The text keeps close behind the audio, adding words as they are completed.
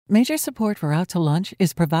Major support for Out to Lunch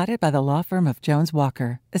is provided by the law firm of Jones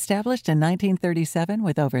Walker, established in 1937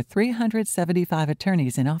 with over 375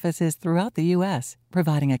 attorneys in offices throughout the U.S.,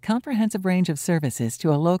 providing a comprehensive range of services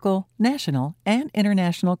to a local, national, and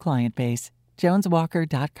international client base.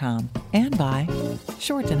 JonesWalker.com. And by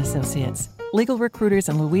Shorten Associates, legal recruiters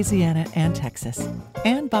in Louisiana and Texas.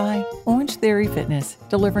 And by Orange Theory Fitness,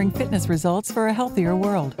 delivering fitness results for a healthier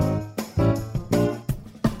world.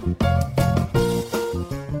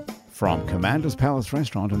 From Commander's Palace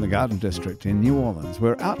Restaurant in the Garden District in New Orleans,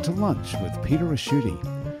 we're out to lunch with Peter Ricchiuti.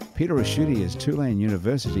 Peter Ricchiuti is Tulane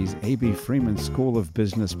University's A.B. Freeman School of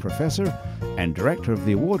Business professor and director of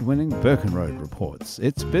the award-winning Birkenroad Reports.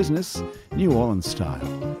 It's business, New Orleans style.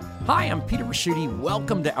 Hi, I'm Peter Ricchiuti.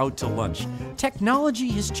 Welcome to Out to Lunch. Technology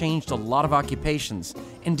has changed a lot of occupations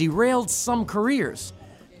and derailed some careers.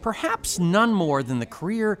 Perhaps none more than the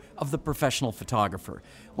career of the professional photographer.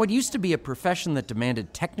 What used to be a profession that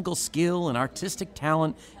demanded technical skill and artistic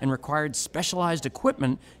talent and required specialized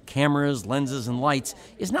equipment, cameras, lenses, and lights,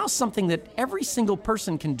 is now something that every single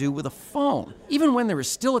person can do with a phone. Even when there is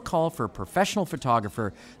still a call for a professional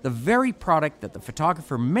photographer, the very product that the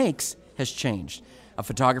photographer makes has changed. A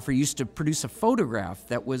photographer used to produce a photograph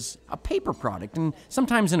that was a paper product and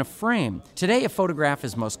sometimes in a frame. Today, a photograph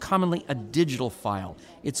is most commonly a digital file.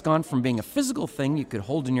 It's gone from being a physical thing you could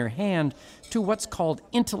hold in your hand to what's called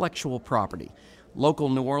intellectual property. Local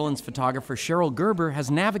New Orleans photographer Cheryl Gerber has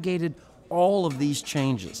navigated all of these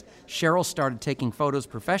changes. Cheryl started taking photos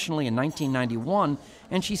professionally in 1991,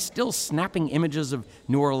 and she's still snapping images of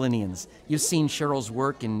New Orleanians. You've seen Cheryl's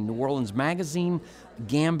work in New Orleans Magazine,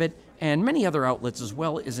 Gambit, and many other outlets, as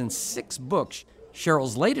well as in 6 books.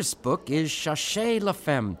 Cheryl's latest book is Cherchez la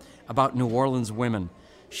Femme, about New Orleans women.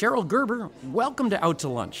 Cheryl Gerber, welcome to Out to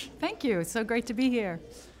Lunch. Thank you. It's so great to be here.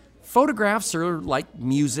 Photographs are like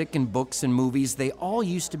music and books and movies. They all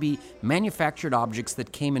used to be manufactured objects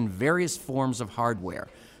that came in various forms of hardware.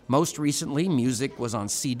 Most recently, music was on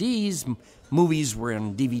CDs, movies were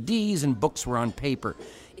on DVDs, and books were on paper.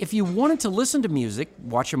 If you wanted to listen to music,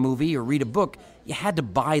 watch a movie, or read a book, you had to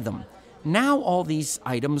buy them. Now all these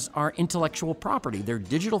items are intellectual property. They're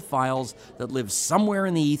digital files that live somewhere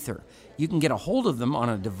in the ether. You can get a hold of them on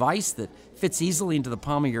a device that fits easily into the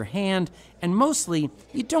palm of your hand, and mostly,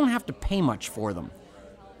 you don't have to pay much for them.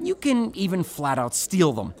 You can even flat out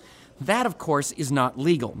steal them. That, of course, is not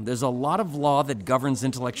legal. There's a lot of law that governs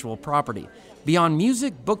intellectual property. Beyond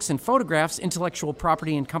music, books, and photographs, intellectual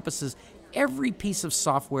property encompasses every piece of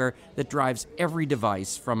software that drives every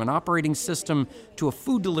device, from an operating system to a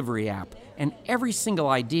food delivery app, and every single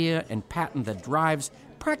idea and patent that drives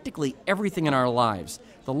practically everything in our lives.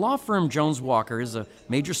 The law firm Jones Walker is a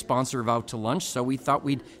major sponsor of Out to Lunch, so we thought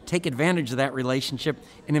we'd take advantage of that relationship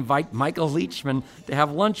and invite Michael Leachman to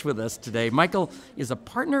have lunch with us today. Michael is a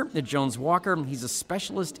partner at Jones Walker. He's a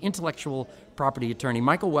specialist intellectual property attorney.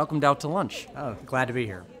 Michael, welcome to Out to Lunch. Oh, glad to be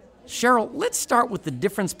here. Cheryl, let's start with the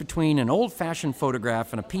difference between an old-fashioned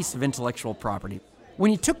photograph and a piece of intellectual property.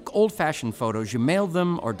 When you took old-fashioned photos, you mailed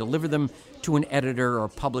them or delivered them to an editor or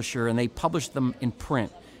publisher, and they published them in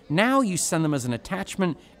print. Now you send them as an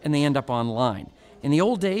attachment, and they end up online. In the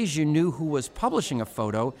old days, you knew who was publishing a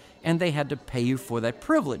photo, and they had to pay you for that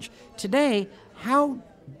privilege. Today, how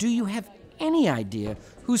do you have any idea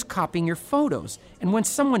who's copying your photos? And when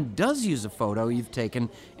someone does use a photo you've taken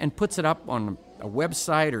and puts it up on a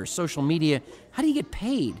website or social media, how do you get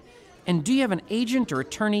paid? And do you have an agent or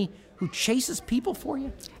attorney who chases people for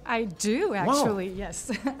you? I do, actually. Whoa.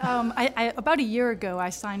 Yes. About a year ago, I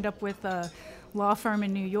signed up with a law firm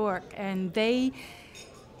in New York, and they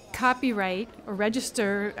copyright or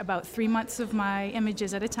register about 3 months of my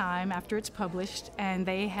images at a time after it's published, and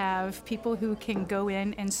they have people who can go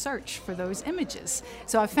in and search for those images.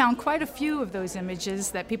 So I've found quite a few of those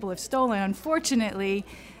images that people have stolen. Unfortunately,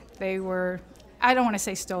 they were, I don't want to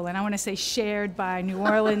say stolen, I want to say shared by New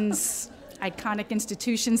Orleans iconic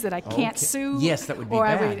institutions that I can't sue. Yes, that would be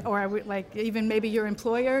bad. bad. I would like even maybe your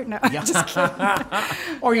employer. No, I'm just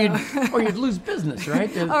kidding. or you'd lose business,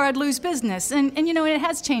 right? Or I'd lose business. And you know, it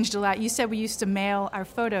has changed a lot. You said we used to mail our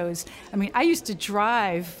photos. I mean, I used to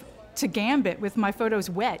drive to Gambit with my photos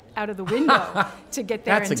wet out of the window to get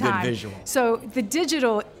there That's in time. That's a good visual. So the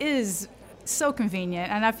digital is so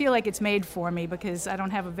convenient, and I feel like it's made for me because I don't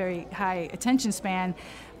have a very high attention span.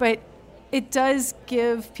 But it does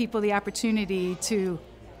give people the opportunity to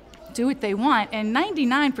do what they want, and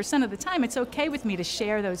 99% of the time it's okay with me to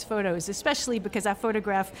share those photos, especially because I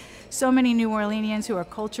photograph so many New Orleanians who are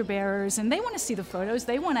culture bearers, and they want to see the photos.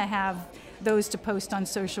 They want to have those to post on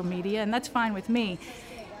social media, and that's fine with me.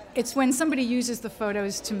 It's when somebody uses the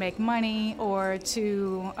photos to make money or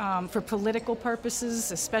to for political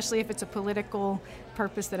purposes, especially if it's a political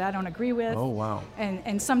purpose that I don't agree with. Oh, wow.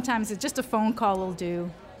 And sometimes it's just a phone call will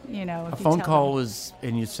do, you know. A phone call is,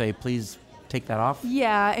 and you say, please take that off?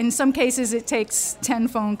 Yeah, in some cases it takes 10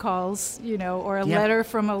 phone calls, you know, or a letter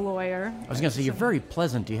from a lawyer. I was going to say, you're very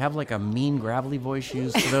pleasant. Do you have like a mean, gravelly voice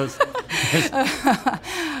used for those?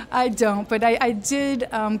 I don't, but I did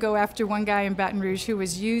go after one guy in Baton Rouge who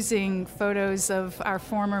was using photos of our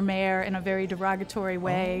former mayor in a very derogatory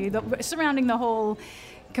way, surrounding the whole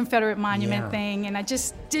Confederate monument thing, and I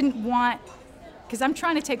just didn't want, because I'm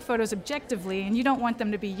trying to take photos objectively, and you don't want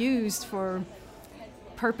them to be used for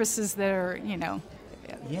purposes that are, you know,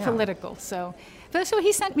 political. So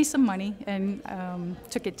he sent me some money and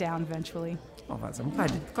took it down eventually. Oh, I'm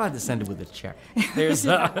glad to send it with a check. There's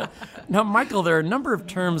now, Michael, there are a number of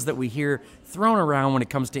terms that we hear thrown around when it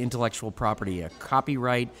comes to intellectual property: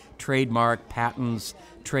 copyright, trademark, patents,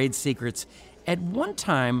 trade secrets. At one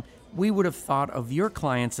time, we would have thought of your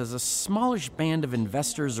clients as a smallish band of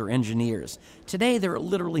investors or engineers. Today, there are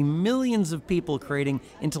literally millions of people creating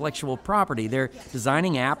intellectual property. They're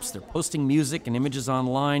designing apps, they're posting music and images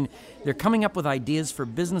online, they're coming up with ideas for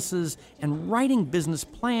businesses and writing business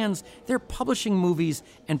plans, they're publishing movies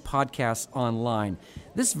and podcasts online.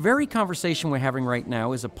 This very conversation we're having right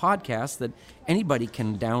now is a podcast that anybody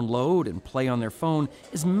can download and play on their phone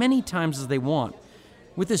as many times as they want.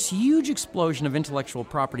 With this huge explosion of intellectual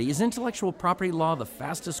property, is intellectual property law the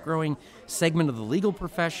fastest growing segment of the legal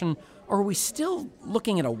profession, or are we still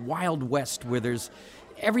looking at a wild west where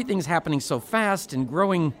everything's happening so fast and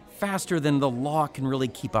growing faster than the law can really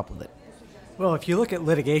keep up with it? Well, if you look at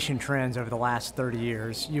litigation trends over the last 30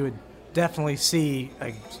 years, you would definitely see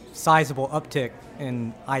a sizable uptick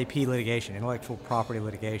in IP litigation, intellectual property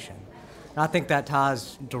litigation. And I think that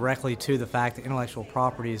ties directly to the fact that intellectual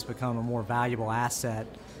property has become a more valuable asset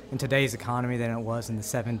in today's economy than it was in the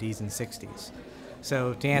 70s and 60s.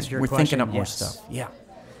 So to answer your question, we're thinking up more yes. stuff. Yeah.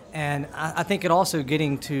 And I think it also,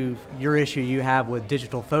 getting to your issue you have with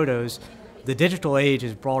digital photos, the digital age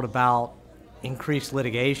has brought about increased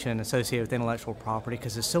litigation associated with intellectual property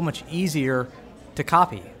because it's so much easier to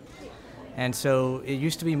copy. And so it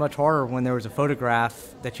used to be much harder when there was a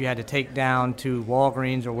photograph that you had to take down to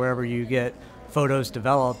Walgreens or wherever you get photos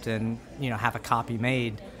developed and, you know, have a copy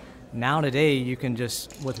made. Now today you can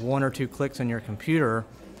just, with one or two clicks on your computer,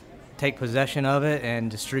 take possession of it and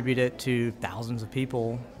distribute it to thousands of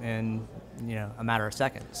people in, you know, a matter of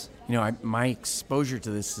seconds. You know, my exposure to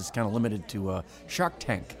this is kind of limited to Shark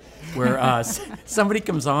Tank, where somebody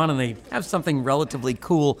comes on and they have something relatively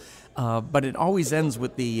cool, but it always ends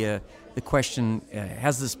with the question,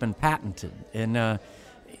 has this been patented? And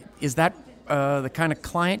is that the kind of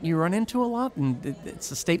client you run into a lot, and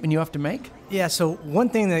it's a statement you have to make? Yeah, so one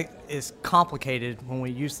thing that is complicated when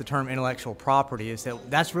we use the term intellectual property is that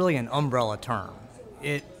that's really an umbrella term.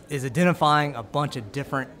 It is identifying a bunch of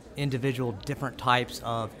different types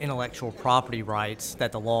of intellectual property rights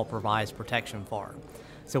that the law provides protection for.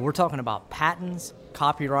 So we're talking about patents,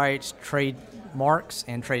 copyrights, trademarks,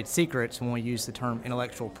 and trade secrets when we use the term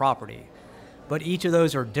intellectual property. But each of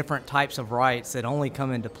those are different types of rights that only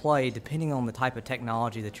come into play depending on the type of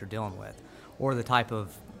technology that you're dealing with or the type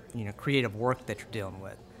of, you know, creative work that you're dealing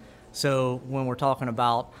with. So when we're talking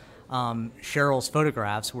about Cheryl's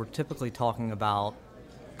photographs, we're typically talking about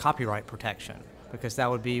copyright protection, because that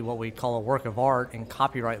would be what we call a work of art, and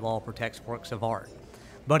copyright law protects works of art.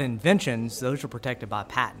 But inventions, those are protected by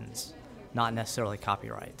patents, not necessarily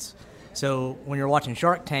copyrights. So when you're watching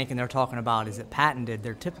Shark Tank and they're talking about, is it patented,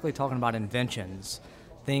 they're typically talking about inventions,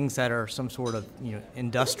 things that are some sort of, you know,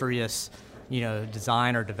 industrious, you know,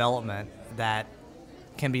 design or development that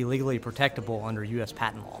can be legally protectable under U.S.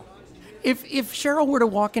 patent law. If Cheryl were to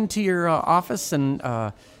walk into your office and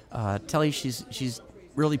tell you she's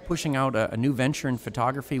really pushing out a new venture in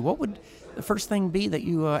photography, what would the first thing be that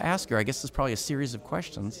you ask her? I guess there's probably a series of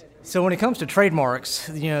questions. So when it comes to trademarks,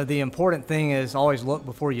 you know, the important thing is always look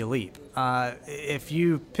before you leap. If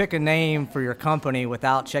you pick a name for your company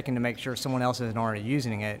without checking to make sure someone else isn't already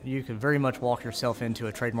using it, you could very much walk yourself into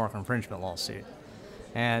a trademark infringement lawsuit.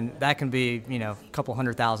 And that can be, you know, a couple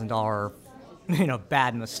 $100,000, you know,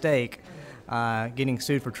 bad mistake. Getting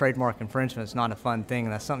sued for trademark infringement is not a fun thing,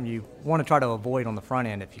 and that's something you want to try to avoid on the front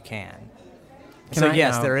end if you can.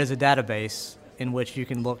 Yes, there is a database in which you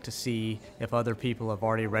can look to see if other people have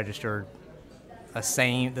already registered the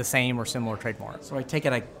same or similar trademark. So I take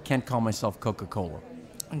it I can't call myself Coca-Cola.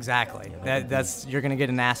 Exactly. You're going to get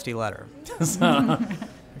a nasty letter.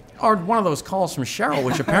 Or one of those calls from Cheryl,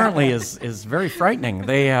 which apparently is very frightening.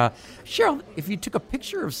 Cheryl, if you took a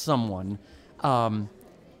picture of someone,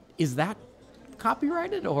 Is that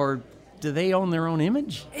copyrighted, or do they own their own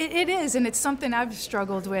image? It is, and it's something I've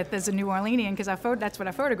struggled with as a New Orleanian, because that's what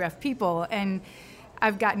I photograph, people, and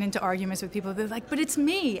I've gotten into arguments with people. They're like, but it's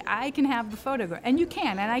me. I can have the photograph. And you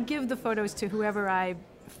can, and I give the photos to whoever I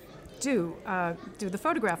do the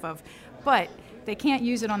photograph of. But they can't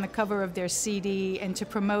use it on the cover of their CD and to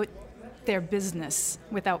promote their business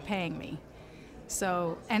without paying me.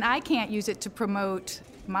 So, and I can't use it to promote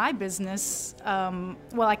my business. Well,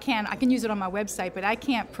 I can use it on my website, but I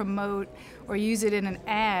can't promote or use it in an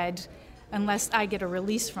ad unless I get a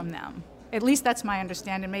release from them. At least that's my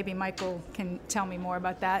understanding. Maybe Michael can tell me more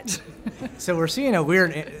about that. So we're seeing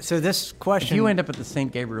this question... If you end up at the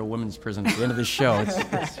St. Gabriel Women's Prison at the end of the show,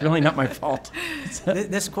 it's really not my fault.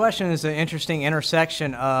 This question is an interesting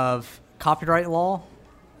intersection of copyright law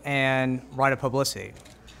and right of publicity.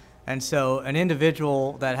 And so an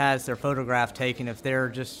individual that has their photograph taken, if they're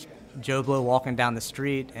just Joe Blow walking down the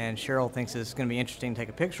street and Cheryl thinks it's going to be interesting to take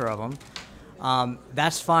a picture of them,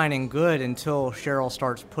 that's fine and good until Cheryl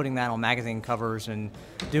starts putting that on magazine covers and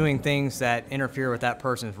doing things that interfere with that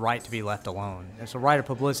person's right to be left alone. And so right of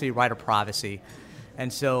publicity, right of privacy.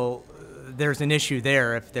 And so there's an issue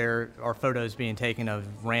there if there are photos being taken of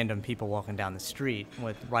random people walking down the street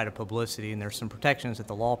with right of publicity, and there's some protections that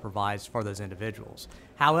the law provides for those individuals.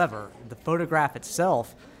 However, the photograph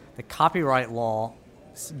itself, the copyright law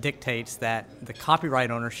dictates that the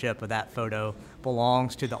copyright ownership of that photo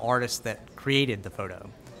belongs to the artist that created the photo,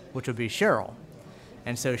 which would be Cheryl.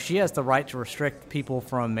 And so she has the right to restrict people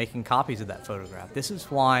from making copies of that photograph. This is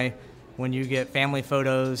why when you get family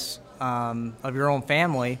photos of your own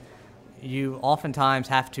family, you oftentimes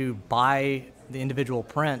have to buy the individual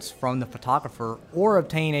prints from the photographer or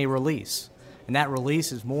obtain a release. And that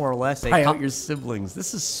release is more or less Buy out your siblings.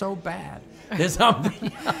 This is so bad. There's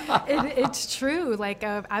something. It's true. Like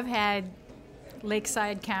I've had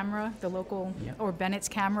Lakeside Camera, the local, or Bennett's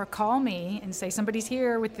Camera, call me and say, somebody's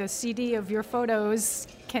here with the CD of your photos.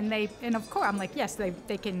 Can they? And of course, I'm like, yes,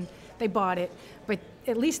 they can. They bought it, but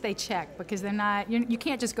at least they check, because they're not. You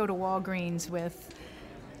can't just go to Walgreens with,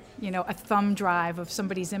 a thumb drive of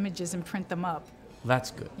somebody's images and print them up.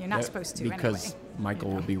 That's good. You're not supposed to, because anyway.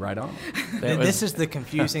 Michael will be right on. This is the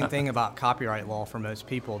confusing thing about copyright law for most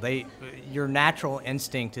people. Your natural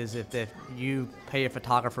instinct is if you pay a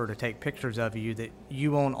photographer to take pictures of you, that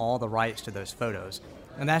you own all the rights to those photos.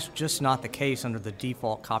 And that's just not the case under the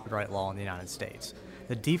default copyright law in the United States.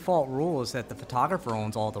 The default rule is that the photographer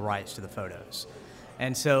owns all the rights to the photos.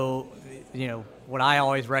 And so, what I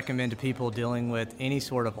always recommend to people dealing with any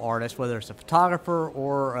sort of artist, whether it's a photographer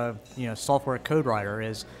or a software code writer,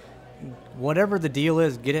 is whatever the deal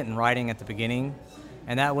is, get it in writing at the beginning,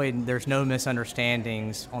 and that way there's no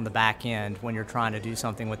misunderstandings on the back end when you're trying to do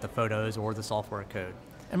something with the photos or the software code.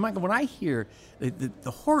 And Michael, when I hear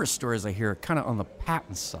the horror stories, I hear kind of on the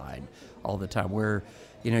patent side all the time, where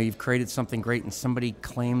you've created something great and somebody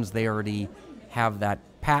claims they already have that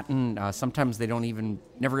patent. Sometimes they don't even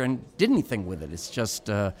never did anything with it. It's just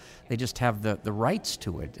they just have the rights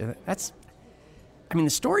to it. The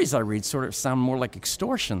stories I read sort of sound more like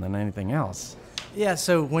extortion than anything else. Yeah,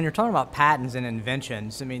 so when you're talking about patents and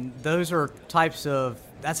inventions, those are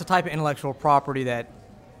that's a type of intellectual property that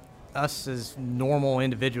us as normal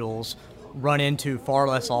individuals run into far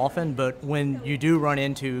less often, but when you do run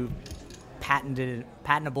into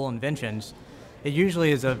patentable inventions, it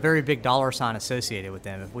usually is a very big dollar sign associated with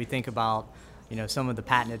them. If we think about, some of the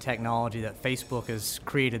patented technology that Facebook has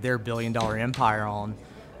created their billion-dollar empire on,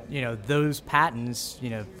 those patents,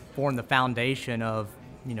 form the foundation of,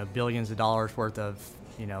 billions of dollars worth of,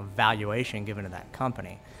 valuation given to that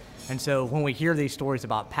company. And so when we hear these stories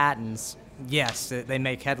about patents, yes, they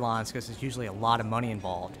make headlines because there's usually a lot of money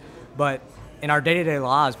involved. But in our day-to-day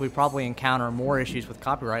lives, we probably encounter more issues with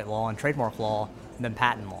copyright law and trademark law than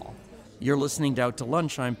patent law. You're listening to Out to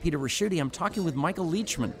Lunch. I'm Peter Ricchiuti. I'm talking with Michael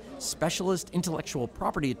Leachman, specialist intellectual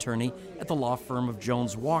property attorney at the law firm of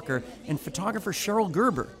Jones Walker, and photographer Cheryl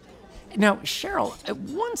Gerber. Now, Cheryl,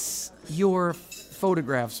 once your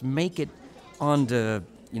photographs make it onto,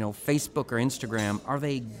 Facebook or Instagram, are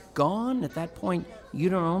they gone at that point? You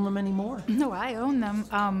don't own them anymore? No, I own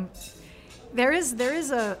them. There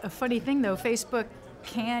is a funny thing, though. Facebook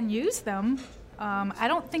can use them. I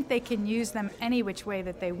don't think they can use them any which way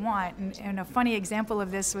that they want. And a funny example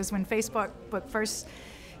of this was when Facebook first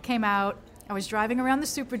came out. I was driving around the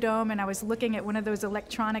Superdome, and I was looking at one of those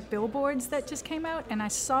electronic billboards that just came out, and I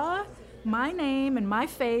saw my name and my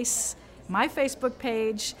face, my Facebook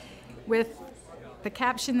page, with the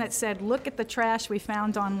caption that said, "Look at the trash we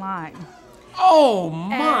found online." Oh,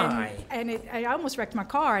 my. And I almost wrecked my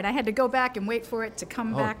car, and I had to go back and wait for it to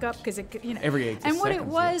come back up because it, you know. Every 8 And what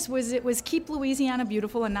seconds, it was Keep Louisiana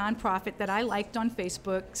Beautiful, a nonprofit that I liked on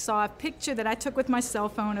Facebook. Saw a picture that I took with my cell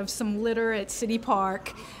phone of some litter at City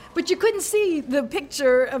Park. But you couldn't see the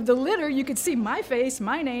picture of the litter. You could see my face,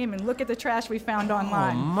 my name, and look at the trash we found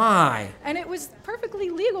online. Oh, my. And it was perfectly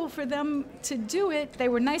legal for them to do it. They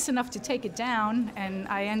were nice enough to take it down, and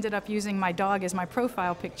I ended up using my dog as my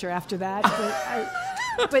profile picture after that.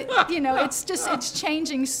 But you know, it's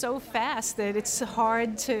changing so fast that it's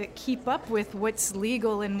hard to keep up with what's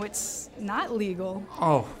legal and what's not legal.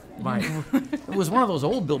 Oh, my. It was one of those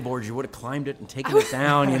old billboards. You would have climbed it and taken it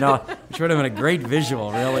down, you know, which would have been a great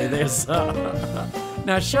visual, really.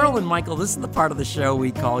 Now, Cheryl and Michael, this is the part of the show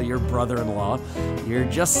we call your brother-in-law. You're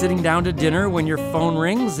just sitting down to dinner when your phone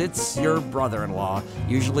rings. It's your brother-in-law.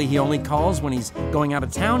 Usually he only calls when he's going out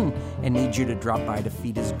of town and needs you to drop by to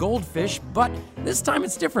feed his goldfish, but this time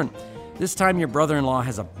it's different. This time your brother-in-law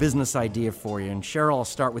has a business idea for you. And Cheryl, I'll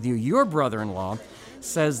start with you. Your brother-in-law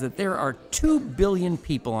says that there are 2 billion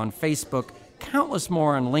people on Facebook, countless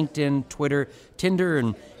more on LinkedIn, Twitter, Tinder,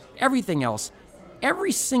 and everything else.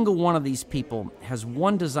 Every single one of these people has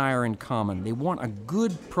one desire in common. They want a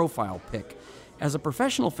good profile pic. As a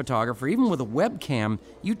professional photographer, even with a webcam,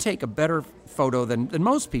 you take a better photo than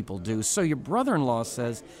most people do. So your brother-in-law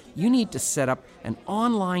says you need to set up an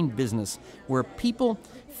online business where people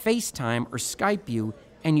FaceTime or Skype you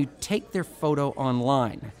and you take their photo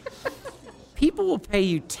online. People will pay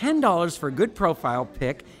you $10 for a good profile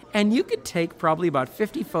pic, and you could take probably about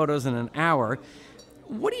 50 photos in an hour.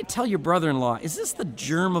 What do you tell your brother-in-law? Is this the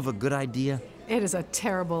germ of a good idea? It is a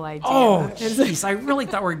terrible idea. Oh, jeez, I really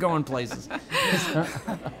thought we were going places.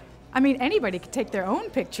 I mean, anybody could take their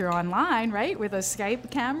own picture online, right, with a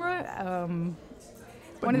Skype camera.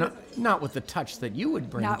 But not with the touch that you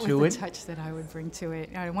would bring to it. Not with the touch that I would bring to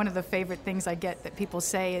it. One of the favorite things I get that people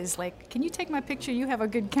say is like, "Can you take my picture? You have a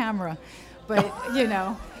good camera." But, you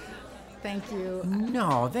know, thank you.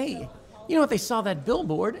 No, they saw that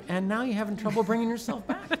billboard, and now you're having trouble bringing yourself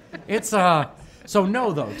back. It's, so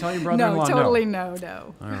no, though. Tell your brother-in-law no. Totally no.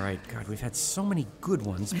 All right, God, we've had so many good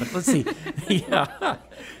ones, but let's see. Yeah.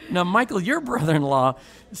 Now, Michael, your brother-in-law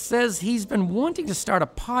says he's been wanting to start a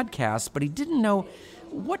podcast, but he didn't know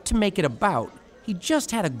what to make it about. He just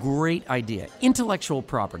had a great idea, intellectual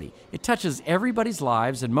property. It touches everybody's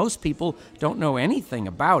lives, and most people don't know anything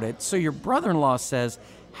about it. So your brother-in-law says,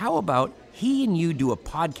 how about he and you do a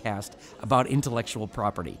podcast about intellectual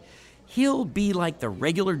property? He'll be like the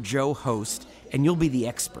regular Joe host, and you'll be the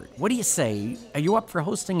expert. What do you say? Are you up for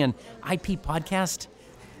hosting an IP podcast?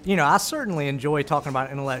 You know, I certainly enjoy talking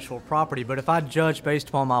about intellectual property, but if I judge based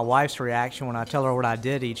upon my wife's reaction when I tell her what I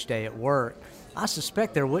did each day at work, I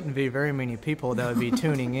suspect there wouldn't be very many people that would be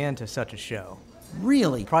tuning in to such a show.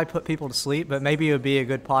 Really? Probably put people to sleep, but maybe it would be a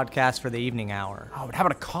good podcast for the evening hour. Oh, but how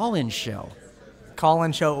about a call-in show?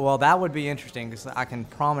 Call-in show, well, that would be interesting because I can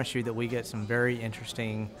promise you that we get some very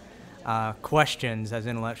interesting questions as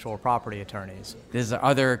intellectual property attorneys.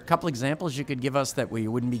 Are there a couple examples you could give us that we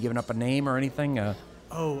wouldn't be giving up a name or anything?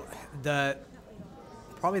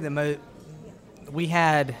 We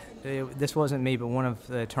had, this wasn't me, but one of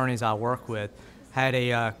the attorneys I work with had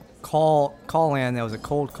a call in. There was a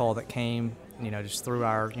cold call that came, just through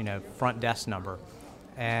our, front desk number.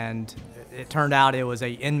 And it turned out it was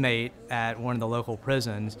an inmate at one of the local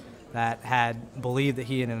prisons that had believed that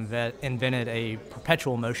he had invented a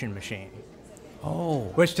perpetual motion machine. Oh.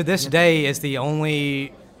 Which to this day is the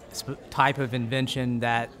only type of invention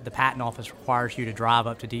that the patent office requires you to drive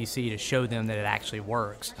up to D.C. to show them that it actually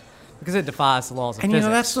works. Because it defies the laws of physics.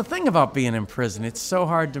 And that's the thing about being in prison. It's so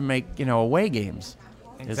hard to make, away games.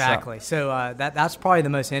 Exactly. So that's probably the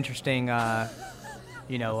most interesting,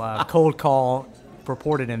 cold call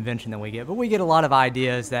purported invention that we get. But we get a lot of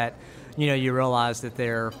ideas that, you realize that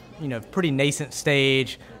they're, pretty nascent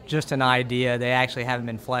stage, just an idea. They actually haven't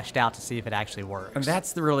been fleshed out to see if it actually works. And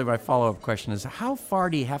that's really my follow-up question is, how far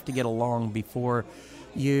do you have to get along before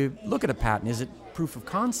you look at a patent? Is it proof of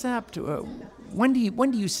concept? When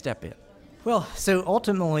do you step in? Well, so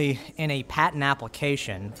ultimately, in a patent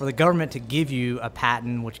application, for the government to give you a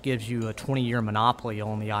patent which gives you a 20-year monopoly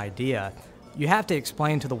on the idea, you have to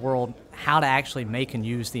explain to the world how to actually make and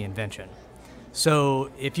use the invention.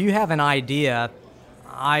 So if you have an idea,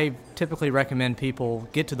 I typically recommend people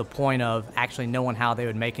get to the point of actually knowing how they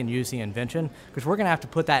would make and use the invention, because we're going to have to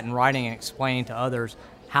put that in writing and explain to others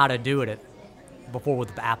how to do it before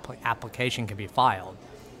the application can be filed.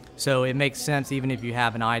 So it makes sense, even if you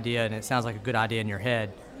have an idea and it sounds like a good idea in your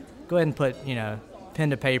head, go ahead and put, pen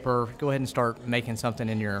to paper, go ahead and start making something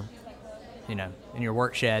in your, in your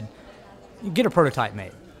work shed, get a prototype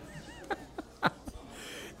made.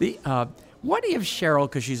 What if Cheryl,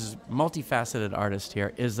 because she's a multifaceted artist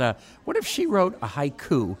here, what if she wrote a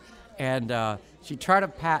haiku and she tried to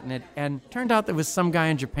patent it and turned out there was some guy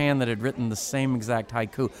in Japan that had written the same exact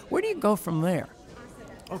haiku? Where do you go from there?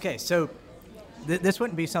 Okay, so this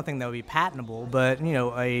wouldn't be something that would be patentable, but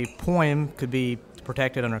a poem could be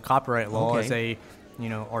protected under copyright law as a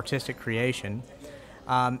artistic creation.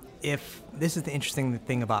 If this is the interesting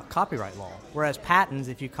thing about copyright law, whereas patents,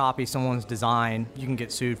 if you copy someone's design, you can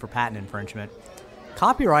get sued for patent infringement.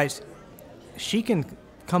 Copyrights, she can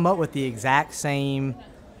come up with the exact same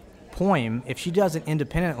poem. If she does it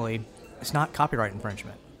independently, it's not copyright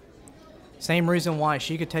infringement. Same reason why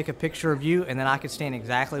she could take a picture of you and then I could stand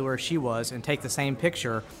exactly where she was and take the same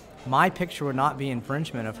picture. My picture would not be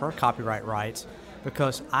infringement of her copyright rights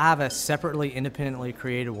because I have a separately, independently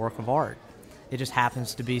created work of art. It just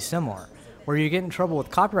happens to be similar. Where you get in trouble with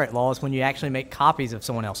copyright law is when you actually make copies of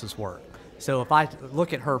someone else's work. So if I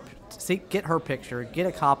look at her, get her picture, get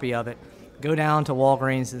a copy of it, go down to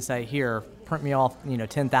Walgreens and say, here, print me off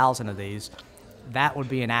 10,000 of these, that would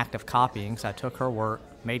be an act of copying. So I took her work,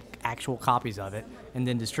 made actual copies of it, and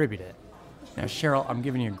then distributed it. Now, Cheryl, I'm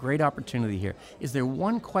giving you a great opportunity here. Is there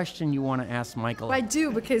one question you want to ask Michael? Well, I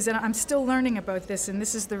do, because I'm still learning about this, and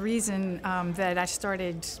this is the reason that I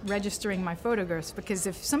started registering my photographs, because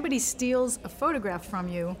if somebody steals a photograph from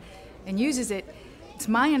you and uses it, it's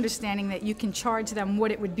my understanding that you can charge them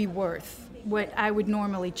what it would be worth, what I would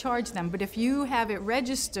normally charge them. But if you have it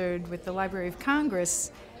registered with the Library of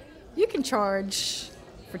Congress, you can charge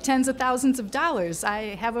for tens of thousands of dollars.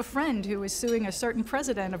 I have a friend who is suing a certain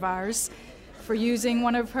president of ours for using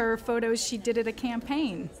one of her photos she did at a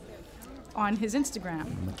campaign on his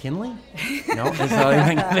Instagram. McKinley? No?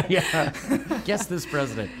 Guess this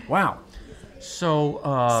president. Wow.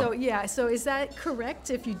 So is that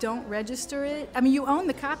correct if you don't register it? I mean, you own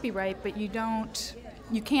the copyright, but you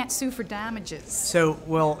can't sue for damages. So,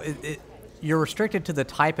 you're restricted to the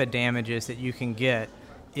type of damages that you can get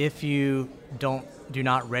if you do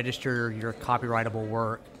not register your copyrightable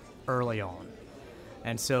work early on.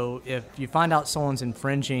 And so if you find out someone's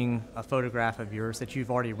infringing a photograph of yours that you've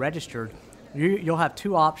already registered, you'll have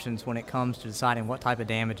two options when it comes to deciding what type of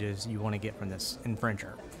damages you want to get from this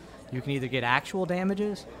infringer. You can either get actual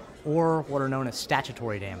damages or what are known as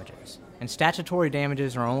statutory damages. And statutory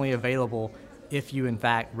damages are only available if you, in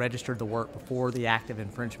fact, registered the work before the act of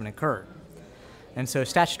infringement occurred. And so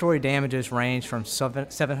statutory damages range from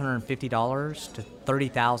 $750 to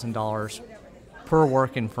 $30,000 per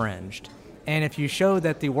work infringed. And if you show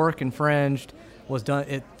that the work infringed was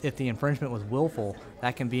done, if the infringement was willful,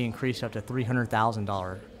 that can be increased up to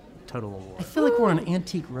 $300,000 total award. I feel like we're on an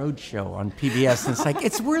Antique Roadshow on PBS, and it's like,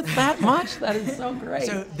 it's worth that much? That is so great.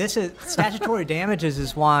 So this is statutory damages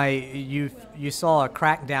is why you saw a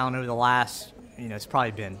crackdown over the last, it's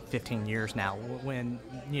probably been 15 years now, when,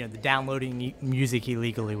 the downloading music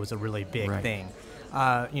illegally was a really big thing.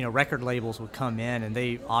 Record labels would come in and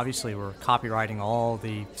they obviously were copyrighting all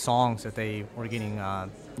the songs that they were getting,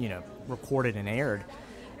 recorded and aired.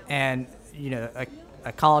 And,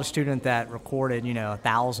 a college student that recorded,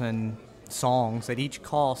 1,000 songs that each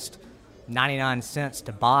cost 99 cents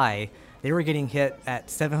to buy, they were getting hit at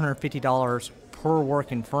 $750 per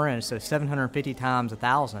work infringed, so 750 times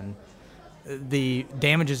 1,000. The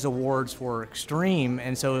damages awards were extreme,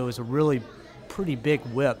 and so it was a really pretty big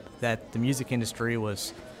whip that the music industry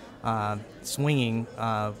was swinging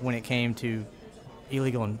when it came to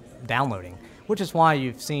illegal downloading, which is why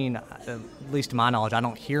you've seen, at least to my knowledge, I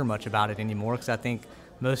don't hear much about it anymore because I think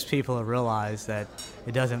most people have realized that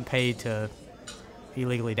it doesn't pay to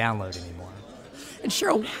illegally download anymore. And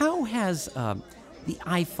Cheryl, how has the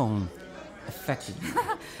iPhone affected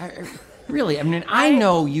you? Really, I mean, I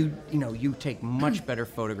know you take much better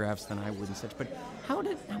photographs than I would and such, but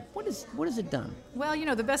what has it done?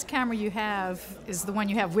 Well, the best camera you have is the one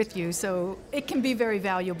you have with you, so it can be very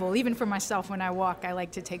valuable. Even for myself, when I walk, I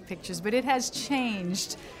like to take pictures, but it has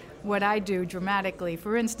changed what I do dramatically.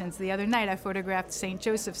 For instance, the other night I photographed St.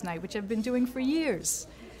 Joseph's Night, which I've been doing for years.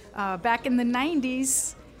 Back in the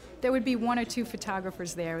 90s, there would be one or two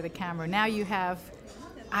photographers there with a camera. Now you have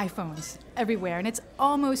iPhones everywhere, and it's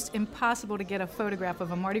almost impossible to get a photograph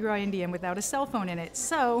of a Mardi Gras Indian without a cell phone in it.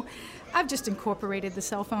 So I've just incorporated the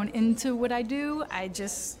cell phone into what I do. I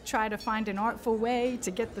just try to find an artful way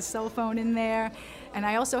to get the cell phone in there. And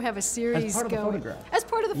I also have a series as part of the photograph. As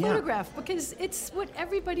part of the photograph, because it's what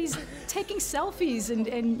everybody's taking selfies.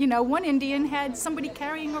 And one Indian had somebody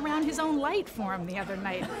carrying around his own light for him the other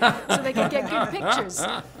night so they could get good pictures.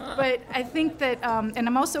 But I think that, and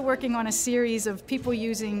I'm also working on a series of people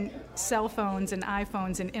using cell phones and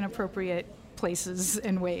iPhones in inappropriate places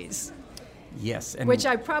and ways. Yes. And which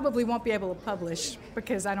I probably won't be able to publish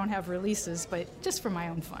because I don't have releases, but just for my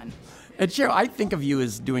own fun. And Cheryl, I think of you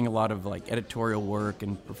as doing a lot of like editorial work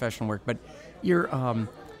and professional work, but you're,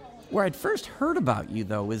 where I'd first heard about you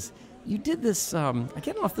though is you did this, I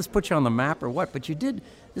don't know if this puts you on the map or what, but you did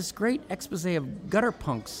this great expose of gutter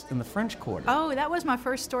punks in the French Quarter. Oh, that was my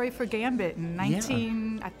first story for Gambit in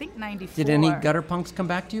 94. Did any gutter punks come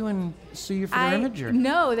back to you and sue you for their image? Or?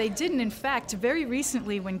 No, they didn't. In fact, very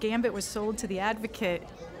recently when Gambit was sold to The Advocate,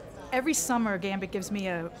 every summer Gambit gives me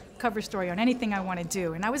a cover story on anything I want to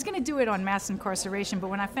do. And I was going to do it on mass incarceration, but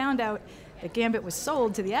when I found out that Gambit was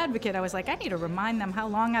sold to The Advocate, I was like, I need to remind them how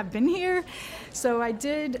long I've been here. So I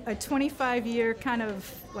did a 25-year kind of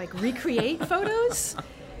like recreate photos.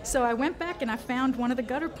 So I went back and I found one of the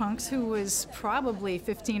gutter punks who was probably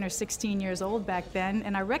 15 or 16 years old back then,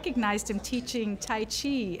 and I recognized him teaching Tai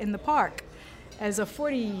Chi in the park as a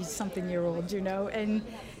 40-something-year-old, you know, and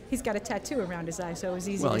he's got a tattoo around his eye, so it was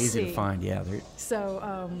easy to see. Well, easy to find, yeah.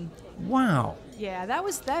 So, wow. Yeah, that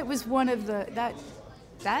was one of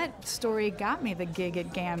that story got me the gig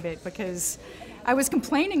at Gambit because I was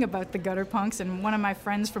complaining about the gutter punks, and one of my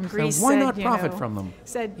friends from Greece so why said, not profit from them?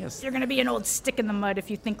 Said, yes. You're going to be an old stick in the mud if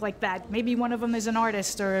you think like that. Maybe one of them is an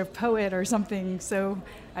artist or a poet or something. So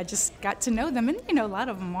I just got to know them, and you know, a lot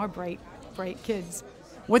of them are bright kids.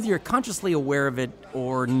 Whether you're consciously aware of it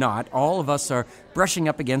or not, all of us are brushing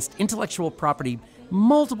up against intellectual property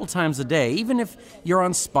multiple times a day, even if you're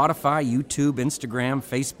on Spotify, YouTube, Instagram,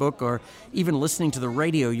 Facebook, or even listening to the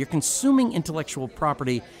radio, you're consuming intellectual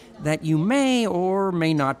property that you may or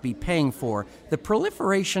may not be paying for. The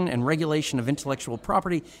proliferation and regulation of intellectual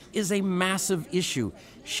property is a massive issue.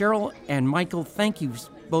 Cheryl and Michael, thank you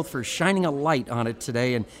both for shining a light on it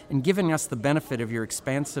today and giving us the benefit of your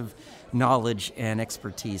expansive knowledge and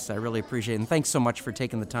expertise. I really appreciate it. And thanks so much for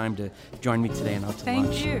taking the time to join me today on Out to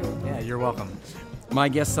Lunch. Thank you. Yeah, you're welcome. My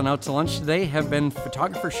guests on Out to Lunch today have been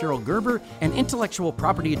photographer Cheryl Gerber and intellectual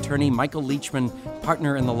property attorney Michael Leachman,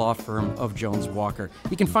 partner in the law firm of Jones Walker.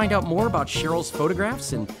 You can find out more about Cheryl's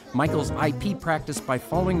photographs and Michael's IP practice by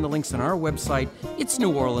following the links on our website,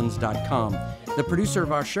 itsneworleans.com. The producer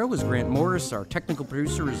of our show is Grant Morris. Our technical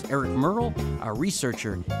producer is Eric Merle. Our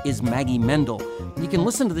researcher is Maggie Mendel. You can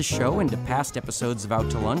listen to this show and to past episodes of Out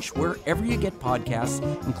to Lunch wherever you get podcasts,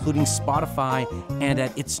 including Spotify and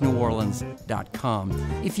at itsneworleans.com.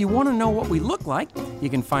 If you want to know what we look like, you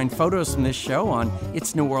can find photos from this show on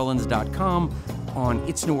itsneworleans.com, on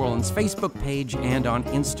It's New Orleans Facebook page, and on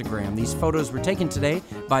Instagram. These photos were taken today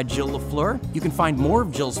by Jill LaFleur. You can find more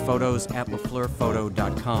of Jill's photos at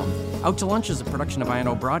lafleurphoto.com. Out to Lunch is a production of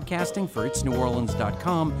INO Broadcasting for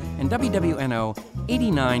itsneworleans.com and WWNO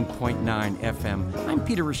 89.9 FM. I'm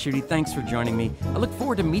Peter Raschuti. Thanks for joining me. I look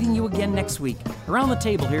forward to meeting you again next week around the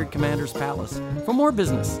table here at Commander's Palace for more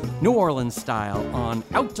business, New Orleans style, on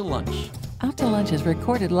Out to Lunch. Out to Lunch is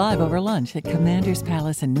recorded live over lunch at Commander's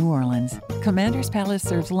Palace in New Orleans. Commander's Palace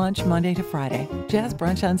serves lunch Monday to Friday, jazz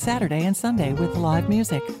brunch on Saturday and Sunday with live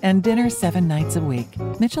music, and dinner 7 nights a week.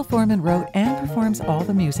 Mitchell Foreman wrote and performs all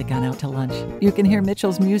the music on Out to Lunch. You can hear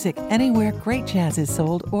Mitchell's music anywhere great jazz is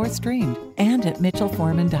sold or streamed, and at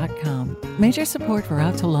mitchellforeman.com. Major support for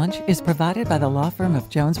Out to Lunch is provided by the law firm of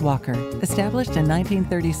Jones Walker, established in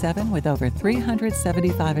 1937 with over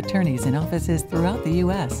 375 attorneys in offices throughout the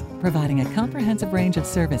U.S., providing a comprehensive range of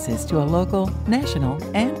services to a local, national,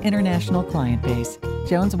 and international client base.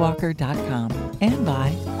 JonesWalker.com. And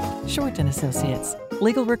by Short & Associates,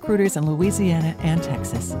 legal recruiters in Louisiana and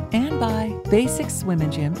Texas. And by Basics Swim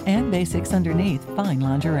and Gym and Basics Underneath Fine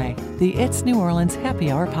Lingerie, the It's New Orleans Happy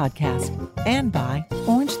Hour podcast. And by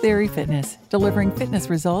Orange Theory Fitness, delivering fitness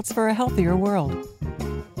results for a healthier world.